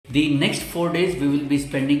The next 4 days we will be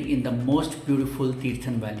spending in the most beautiful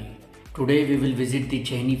Tirthan Valley. Today we will visit the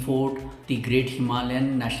Chehni Fort, the Great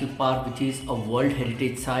Himalayan National Park, which is a World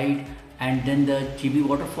Heritage Site, and then the Jibhi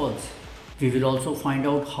Waterfalls. We will also find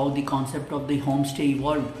out how the concept of the homestay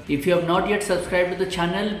evolved. If you have not yet subscribed to the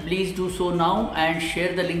channel, please do so now and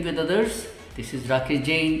share the link with others. This is Rakesh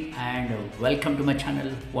Jain and welcome to my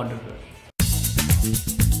channel Wanderer.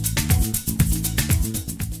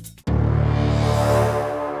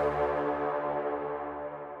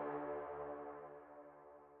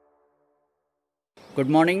 Good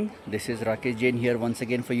morning, this is Rakesh Jain here once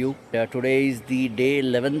again for you. Today is the day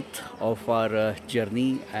 11th of our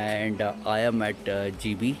journey and I am at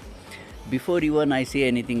Jibhi. Before even I say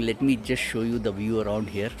anything, let me just show you the view around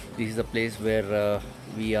here. This is the place where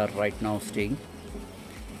we are right now staying.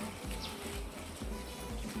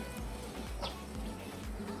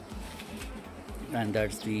 And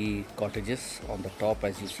that's the cottages on the top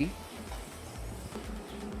as you see.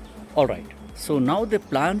 Alright. So now the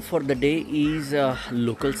plan for the day is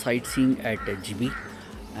local sightseeing at Jibhi,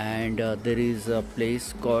 and there is a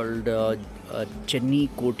place called Chehni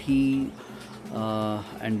Kothi,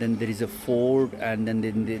 and then there is a fort, and then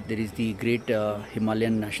there is the Great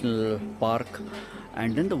Himalayan National Park,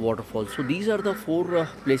 and then the waterfall. So these are the four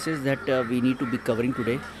places that we need to be covering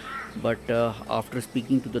today. But after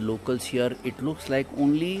speaking to the locals here, it looks like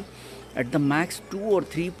only at the max 2 or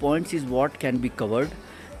 3 points is what can be covered,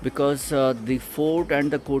 because the fort and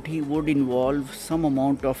the Kothi would involve some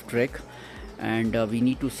amount of trek, and we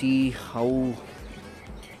need to see how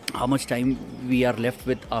much time we are left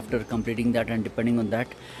with after completing that, and depending on that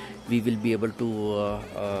we will be able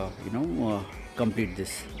to complete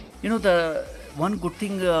this. The one good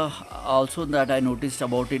thing also that I noticed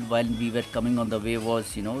about it while we were coming on the way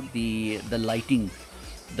was the lighting,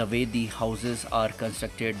 the way the houses are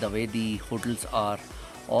constructed, the way the hotels are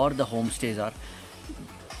or the homestays are.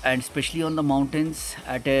 And especially on the mountains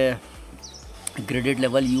at a graded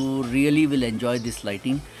level, you really will enjoy this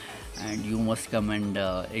lighting, and you must come and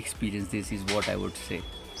experience this, is what I would say.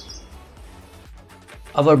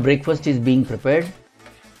 Our breakfast is being prepared.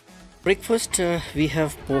 Breakfast, we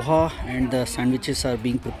have poha and the sandwiches are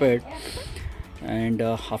being prepared, and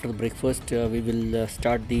after the breakfast we will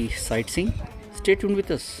start the sightseeing. Stay tuned with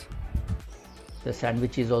us. The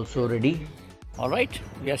sandwich is also ready. Alright,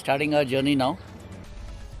 we are starting our journey now.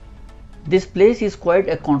 This place is quite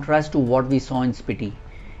a contrast to what we saw in Spiti.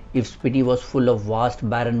 If Spiti was full of vast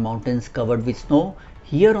barren mountains covered with snow,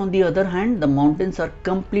 here on the other hand the mountains are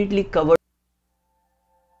completely covered.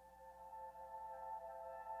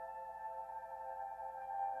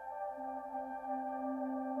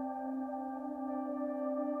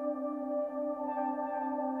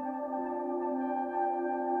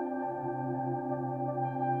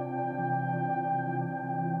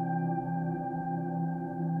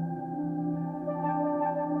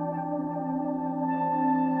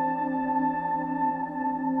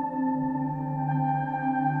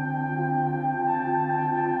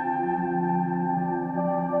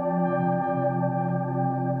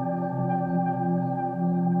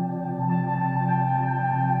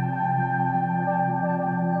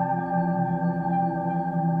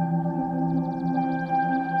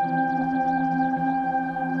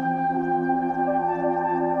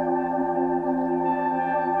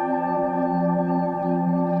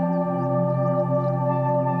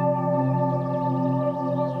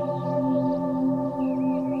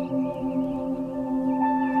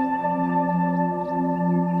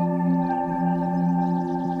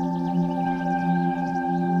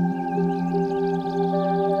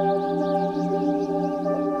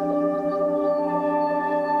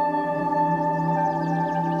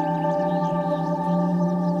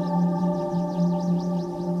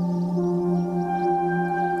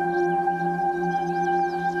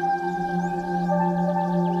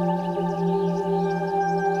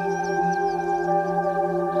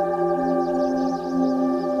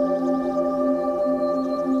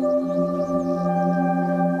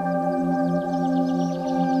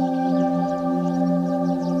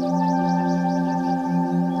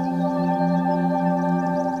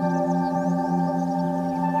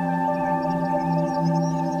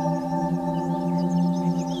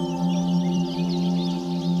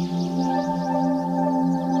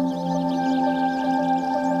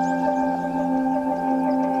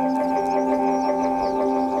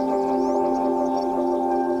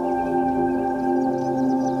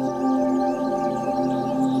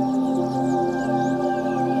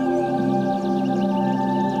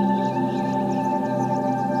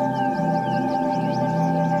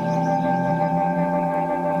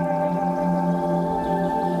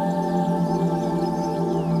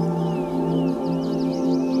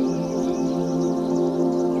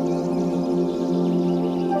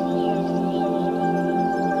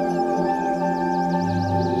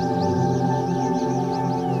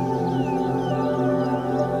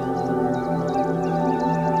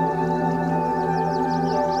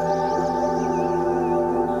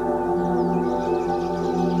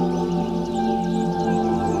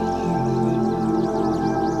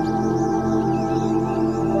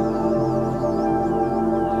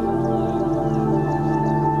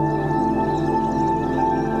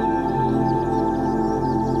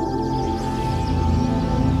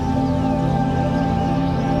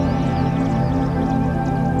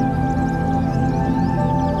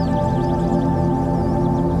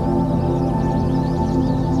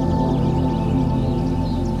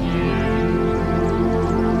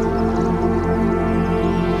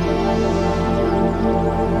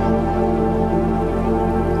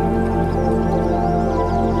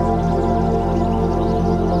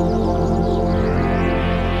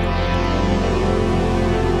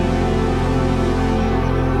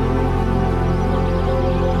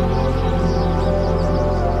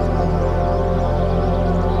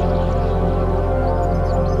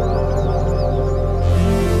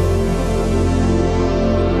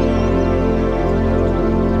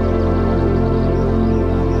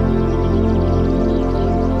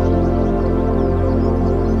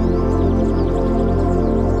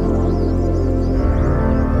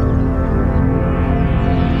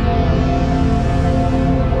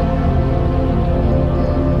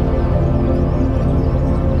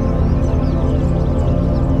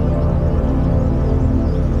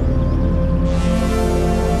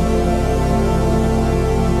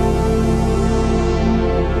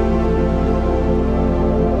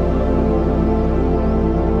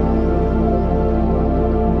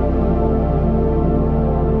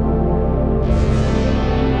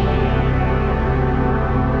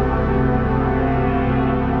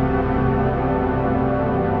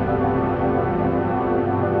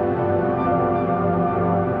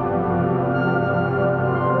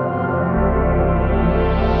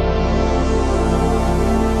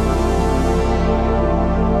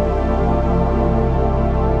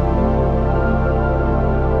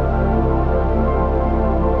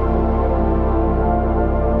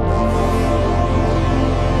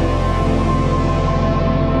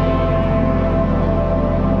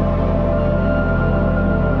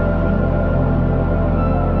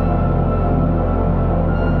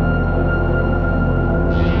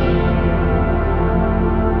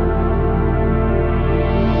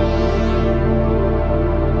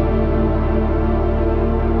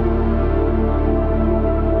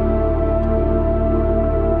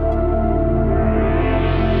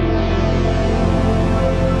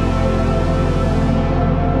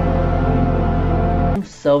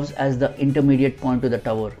 serves as the intermediate point to the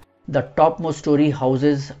tower. The topmost story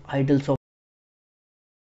houses idols of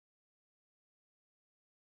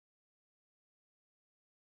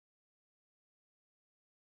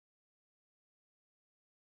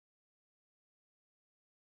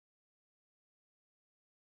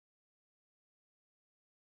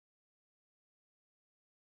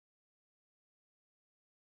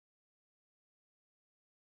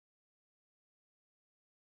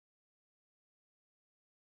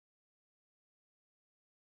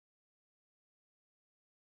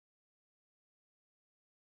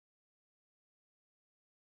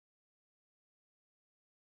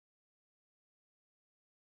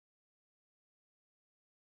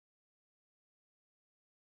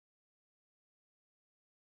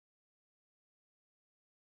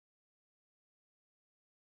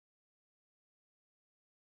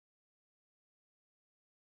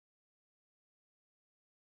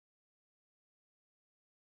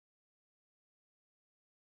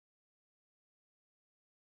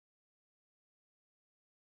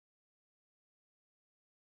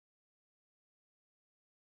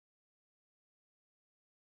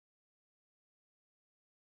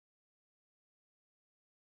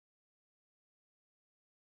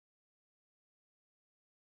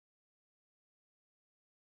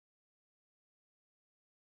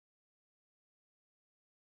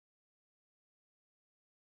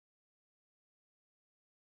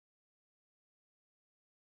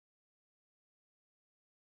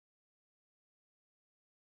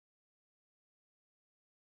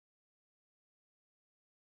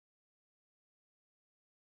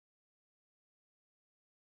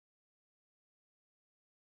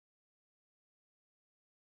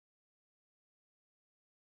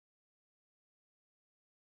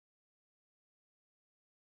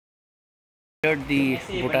the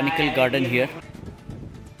botanical garden here.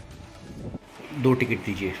 2 ticket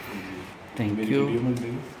दीजिए. Thank you.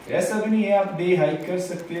 ऐसा भी नहीं है, आप day hike कर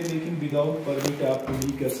सकते हैं, लेकिन विदाउट परमिट आप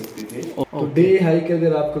नहीं कर सकते थे. तो डे हाइक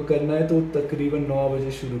अगर आपको करना है तो तकरीबन 9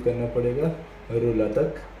 बजे शुरू करना पड़ेगा रोला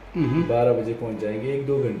तक. 12 बजे पहुंच जाएंगे.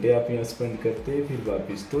 1-2 घंटे आप यहाँ स्पेंड करते हैं फिर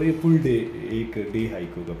वापस. तो ये फुल डे एक डे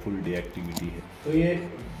हाइक होगा, फुल डे एक्टिविटी है. तो ये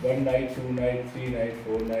 1 नाइट 2 नाइट 3 नाइट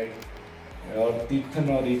 4 नाइट और तीर्थन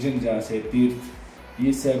और रीजन जहाँ से तीर्थ,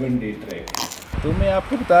 ये 7 डे ट्रैक. तो मैं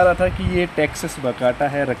आपको बता रहा था कि ये टेक्सस बकाटा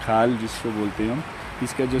है, रखाल जिसको बोलते हैं हम.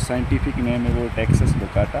 इसका जो साइंटिफिक नेम है वो टेक्सस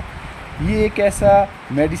बकाटा. ये एक ऐसा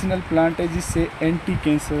मेडिसिनल प्लांट है जिससे एंटी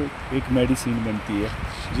कैंसर एक मेडिसिन बनती है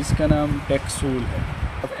जिसका नाम टेक्सोल है.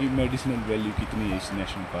 आपकी मेडिसिनल वैल्यू कितनी है इस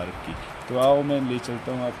नेशनल पार्क की. तो आओ मैं ले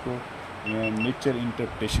चलता हूँ आपको नेचर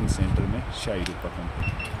इंटरप्रिटेशन सेंटर में शाही रूपा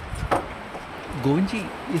कंपनी. गोविंद जी,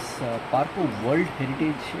 इस पार्क को वर्ल्ड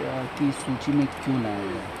हेरिटेज की सूची में क्यों लाया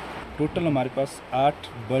गया? टोटल हमारे पास 8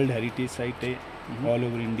 वर्ल्ड हेरिटेज साइट है ऑल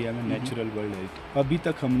ओवर इंडिया में. नेचुरल वर्ल्ड हेरिटेज अभी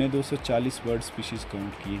तक हमने 240 बर्ड स्पीशीज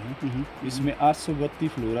काउंट किए हैं. इसमें 832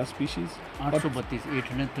 फ्लोरा स्पीशीज,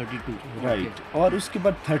 832 राइट. और उसके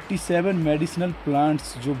बाद 37 मेडिसिनल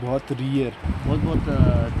प्लांट्स जो बहुत रियर. बहुत बहुत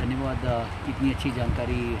धन्यवाद इतनी अच्छी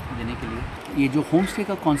जानकारी देने के लिए. ये जो होम स्टे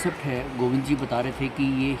का कॉन्सेप्ट है, गोविंद जी बता रहे थे कि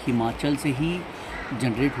ये हिमाचल से ही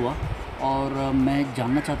जनरेट हुआ, और मैं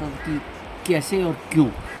जानना चाहता था कि कैसे और क्यों.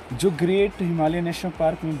 जो ग्रेट हिमालयन नेशनल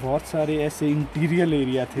पार्क में बहुत सारे ऐसे इंटीरियर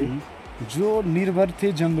एरिया थे जो निर्भर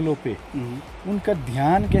थे जंगलों पे, उनका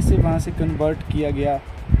ध्यान कैसे वहाँ से कन्वर्ट किया गया.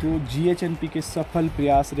 तो GHNP के सफल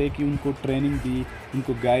प्रयास रहे कि उनको ट्रेनिंग दी,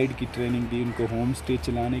 उनको गाइड की ट्रेनिंग दी, उनको होम स्टे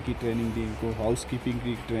चलाने की ट्रेनिंग दी, उनको हाउस कीपिंग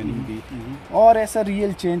की ट्रेनिंग दी. और ऐसा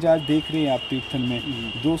रियल चेंज आज देख रहे हैं आप तीर्थन में.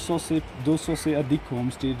 200 से अधिक होम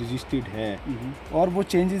स्टे रजिस्टर्ड है. और वो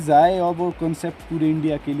चेंजेस आए और वो कॉन्सेप्ट पूरे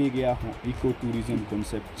इंडिया के लिए गया, इको टूरिज्म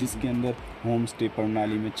कॉन्सेप्ट, जिसके अंदर होम स्टे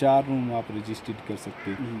प्रणाली में 4 रूम आप रजिस्टर्ड कर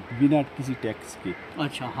सकते हैं बिना किसी टैक्स के.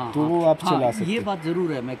 अच्छा, हाँ, तो वो आप चला सकते. ये बात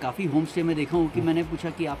ज़रूर है. मैं काफ़ी होम स्टे में देखा हूँ कि मैंने पूछा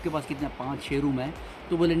कि आपके पास कितने 5-6 रूम है,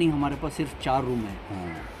 तो बोले नहीं हमारे पास सिर्फ 4 रूम है.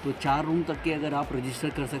 तो 4 रूम तक के अगर आप रजिस्टर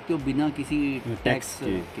कर सकते हो बिना किसी टैक्स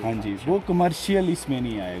के. हाँ जी. वो कमर्शियल इसमें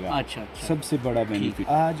नहीं आएगा. अच्छा. सबसे बड़ा बेनिफिट.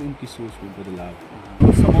 आज उनकी सोच में बदलाव.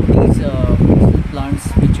 Some of these plants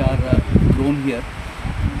which are grown here,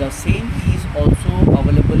 the same is also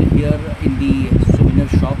available here in the souvenir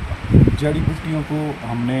shop. जड़ी बूटियों को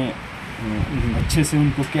हमने अच्छे से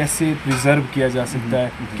उनको कैसे प्रिजर्व किया जा सकता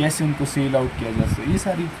है, कैसे उनको सेल आउट किया जा सकता है, ये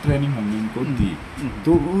सारी ट्रेनिंग हमने उनको दी.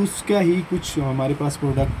 तो उसका ही कुछ हमारे पास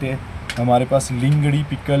प्रोडक्ट है. हमारे पास लिंगड़ी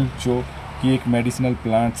पिकल जो कि एक मेडिसिनल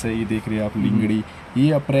प्लांट्स है. ये देख रहे हैं आप लिंगड़ी.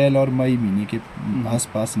 ये अप्रैल और मई महीने के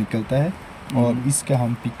आसपास निकलता है और इसका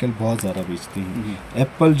हम पिकल बहुत ज़्यादा बेचते हैं।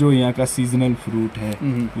 एप्पल जो यहाँ का सीजनल फ्रूट है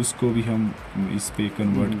उसको भी हम इस पे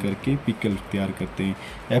कन्वर्ट करके पिकल तैयार करते हैं।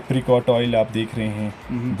 एप्रिकॉट ऑयल आप देख रहे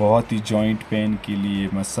हैं, बहुत ही जॉइंट पेन के लिए,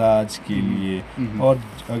 मसाज के लिए, और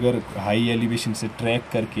अगर हाई एलिवेशन से ट्रैक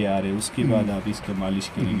करके आ रहे हैं उसके बाद आप इसका मालिश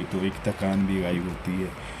करेंगे तो एक थकान भी गायब होती है।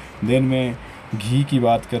 देन मैं घी की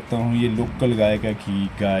बात करता हूँ, ये लोकल गाय का घी,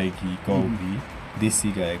 गाय घी, काऊ घी,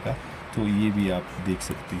 देसी गाय का, तो ये भी आप देख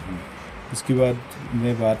सकते हैं। उसके बाद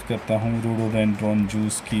मैं बात करता हूँ रोडोडेंड्रॉन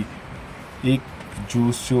जूस की, एक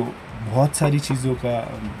जूस जो बहुत सारी चीज़ों का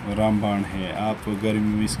रामबाण है। आप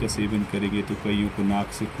गर्मी में इसका सेवन करेंगे तो कईयों को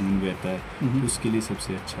नाक से खून बहता है, तो उसके लिए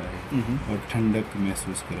सबसे अच्छा है और ठंडक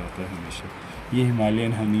महसूस कराता है हमेशा। ये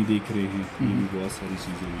हिमालयन हनी देख रहे हैं, ये भी बहुत सारी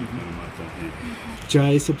चीज़ों में काम आता है।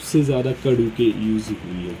 चाय सबसे ज़्यादा कड़ू के यूज़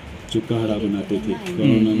हुई है, जो काढ़ा बनाते थे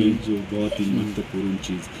कोरोना में, जो बहुत ही महत्वपूर्ण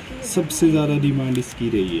चीज़, सबसे ज़्यादा डिमांड इसकी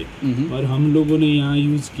रही है। और हम लोगों ने यहाँ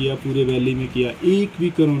यूज़ किया, पूरे वैली में किया, एक भी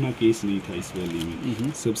कोरोना केस नहीं था इस वैली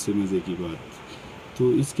में, सबसे मज़े की बात।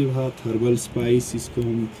 तो इसके बाद हर्बल स्पाइस, इसको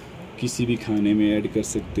हम किसी भी खाने में ऐड कर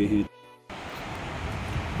सकते हैं।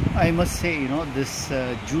 I must say, this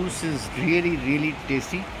juice is really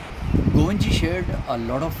tasty. Govinji shared a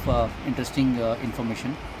lot of interesting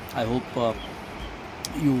information. I hope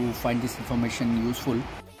you find this information useful.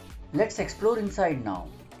 Let's explore inside now.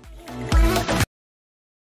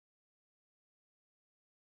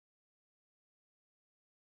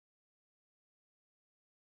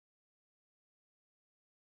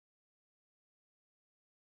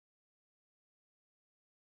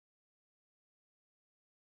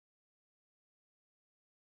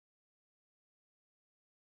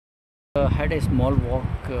 Had a small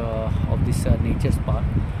walk of this nature's park,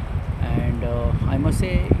 and I must say,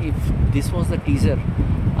 if this was the teaser,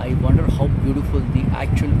 I wonder how beautiful the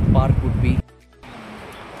actual park would be.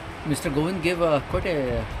 Mr. Govind gave quite a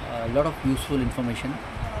lot of useful information,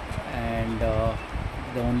 and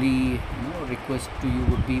the only request to you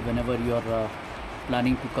would be, whenever you are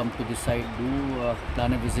planning to come to this side, do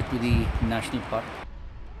plan a visit to the national park.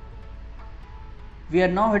 We are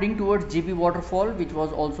now heading towards Jibhi Waterfall, which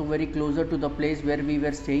was also very closer to the place where we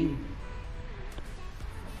were staying.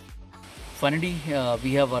 Finally,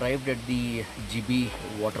 we have arrived at the Jibhi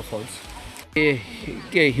Waterfalls.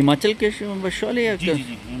 ये हिमाचल के बशवाल है या जी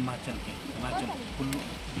Himachal Kullu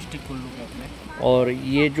district Kullu के अपने। और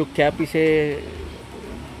ये जो cap इसे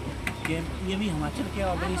ये भी हिमाचल के,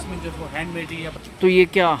 और इसमें जो हैंडमेड है। तो ये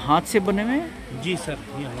क्या हाथ से बने हुए हैं? जी सर,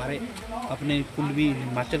 ये हमारे अपने कुल्लू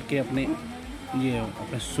हिमाचल के अपने ये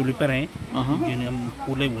अपने स्लीपर हैं, जिन्हें हम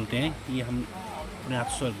कूले बोलते हैं। ये हम अपने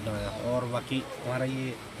हाथ से बनाया, और बाकी हमारा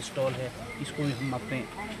ये स्टॉल है, इसको भी हम अपने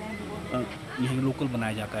यही लोकल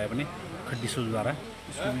बनाया जाता है अपने खड्डी से द्वारा,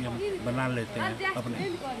 इसको भी हम बना लेते हैं अपने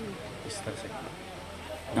इस तरह से।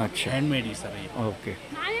 अच्छा, हैंडमेड ही सर ये। ओके,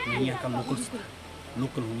 यहाँ का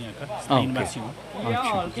लोकल हूँ, यहाँ का स्थायी निवासी हूँ।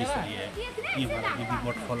 अच्छा जी सर, ये हमारा जिबी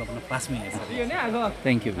वाटरफॉल अपने पास में है sir.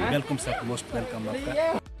 Thank you, welcome sir, most welcome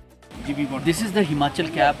आपका। This is the Himachal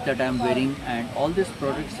cap that I am wearing, and all these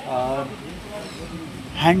products are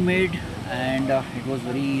handmade, and it was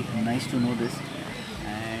very nice to know this.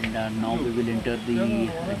 And now we will enter the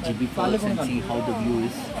Jibhi Falls and see how the view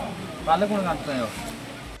is.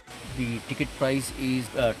 The ticket price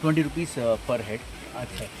is 20 rupees per head.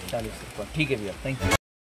 अच्छा, 40 रुपये, ठीक है भैया, thank you.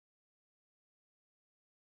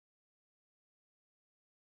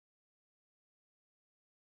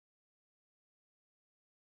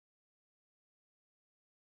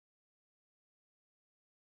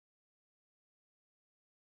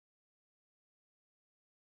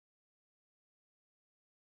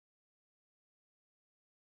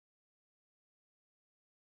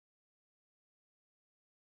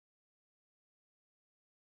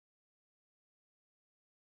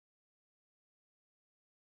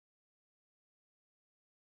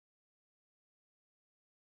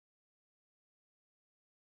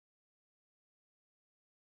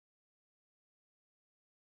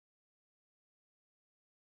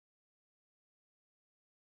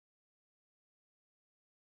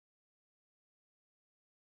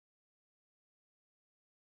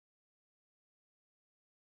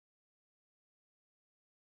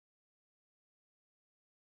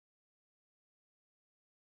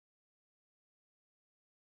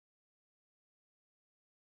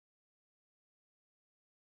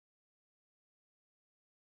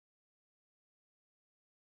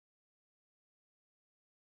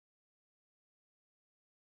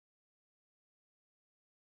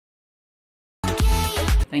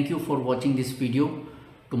 Thank you for watching this video.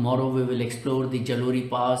 Tomorrow we will explore the Jalori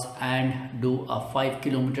Pass and do a 5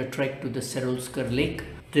 kilometer trek to the Serolskar Lake.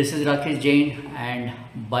 This is Rakesh Jain and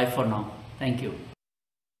bye for now. Thank you.